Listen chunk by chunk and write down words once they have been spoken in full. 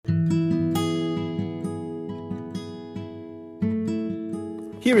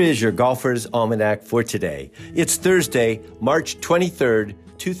Here is your Golfer's Almanac for today. It's Thursday, March 23rd,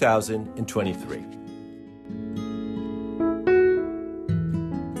 2023.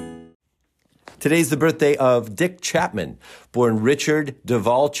 Today's the birthday of Dick Chapman, born Richard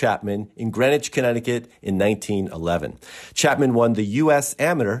Duvall Chapman in Greenwich, Connecticut in 1911. Chapman won the U.S.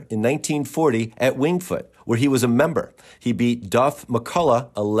 Amateur in 1940 at Wingfoot, where he was a member. He beat Duff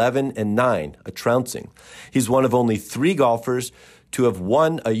McCullough 11-9, a trouncing. He's one of only 3 golfers to have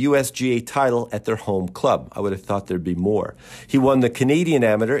won a USGA title at their home club. I would have thought there'd be more. He won the Canadian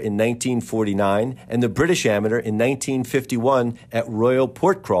Amateur in 1949 and the British Amateur in 1951 at Royal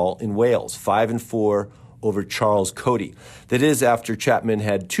Portcrawl in Wales, 5-4 over Charles Cody. That is after Chapman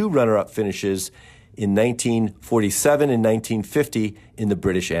had 2 runner-up finishes in 1947 and 1950 in the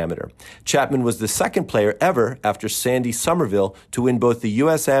British Amateur. Chapman was the second player ever after Sandy Somerville to win both the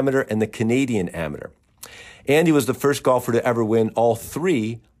U.S. Amateur and the Canadian Amateur. And he was the first golfer to ever win all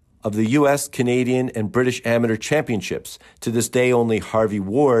 3 of the U.S., Canadian, and British Amateur championships. To this day, only Harvey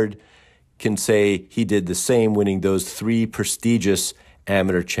Ward can say he did the same, winning those 3 prestigious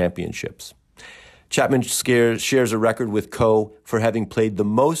amateur championships. Chapman shares a record with Coe for having played the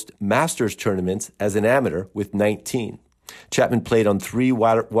most Masters tournaments as an amateur with 19. Chapman played on 3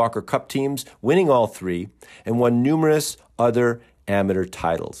 Walker Cup teams, winning all 3, and won numerous other amateur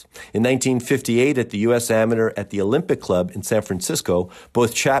titles. In 1958, at the U.S. Amateur at the Olympic Club in San Francisco,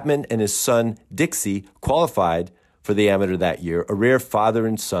 both Chapman and his son Dixie qualified for the amateur that year, a rare father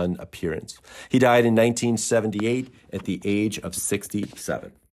and son appearance. He died in 1978 at the age of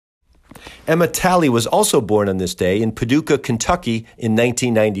 67. Emma Talley was also born on this day in Paducah, Kentucky in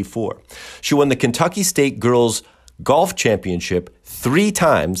 1994. She won the Kentucky State Girls Golf Championship 3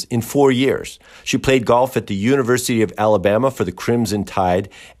 times in 4 years. She played golf at the University of Alabama for the Crimson Tide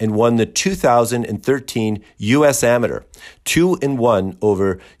and won the 2013 U.S. Amateur, 2-1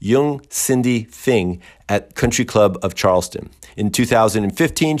 over Young Cindy Fing at Country Club of Charleston. In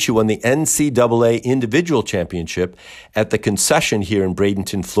 2015, she won the NCAA Individual Championship at the Concession here in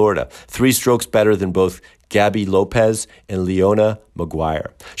Bradenton, Florida, 3 strokes better than both Gabby Lopez and Leona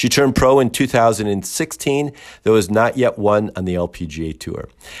Maguire. She turned pro in 2016, though has not yet won on the LPGA Tour.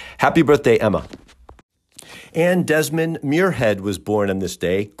 Happy birthday, Emma. And Desmond Muirhead was born on this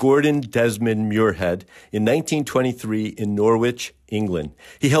day, Gordon Desmond Muirhead, in 1923 in Norwich, England.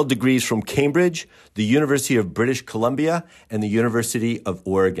 He held degrees from Cambridge, the University of British Columbia, and the University of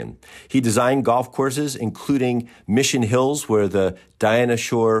Oregon. He designed golf courses, including Mission Hills, where the Diana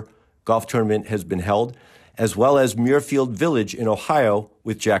Shore Golf Tournament has been held, as well as Muirfield Village in Ohio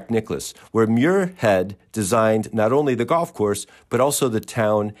with Jack Nicklaus, where Muirhead designed not only the golf course, but also the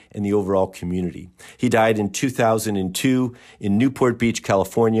town and the overall community. He died in 2002 in Newport Beach,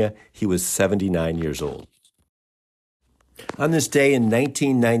 California. He was 79 years old. On this day in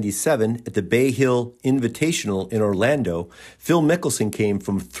 1997, at the Bay Hill Invitational in Orlando, Phil Mickelson came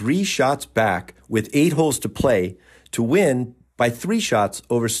from 3 shots back with 8 holes to play to win by 3 shots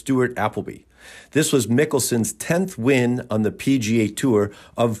over Stuart Appleby. This was Mickelson's 10th win on the PGA Tour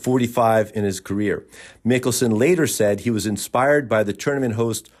of 45 in his career. Mickelson later said he was inspired by the tournament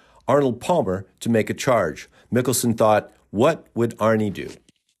host Arnold Palmer to make a charge. Mickelson thought, what would Arnie do?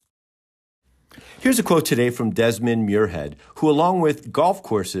 Here's a quote today from Desmond Muirhead, who, along with golf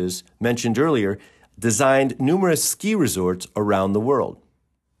courses mentioned earlier, designed numerous ski resorts around the world.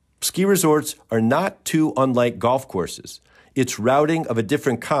 Ski resorts are not too unlike golf courses. It's routing of a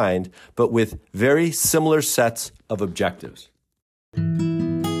different kind, but with very similar sets of objectives.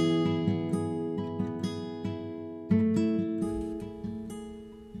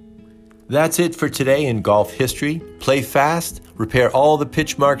 That's it for today in golf history. Play fast, repair all the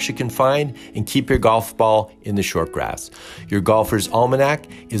pitch marks you can find, and keep your golf ball in the short grass. Your Golfer's Almanac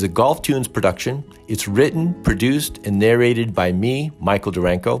is a Golf Tunes production. It's written, produced, and narrated by me, Michael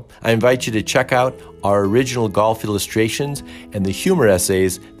Duranko. I invite you to check out our original golf illustrations and the humor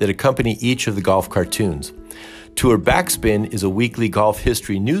essays that accompany each of the golf cartoons. Tour Backspin is a weekly golf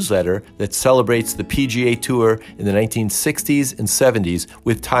history newsletter that celebrates the PGA Tour in the 1960s and 70s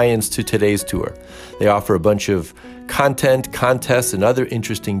with tie-ins to today's tour. They offer a bunch of content, contests, and other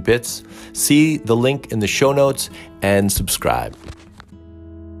interesting bits. See the link in the show notes and subscribe.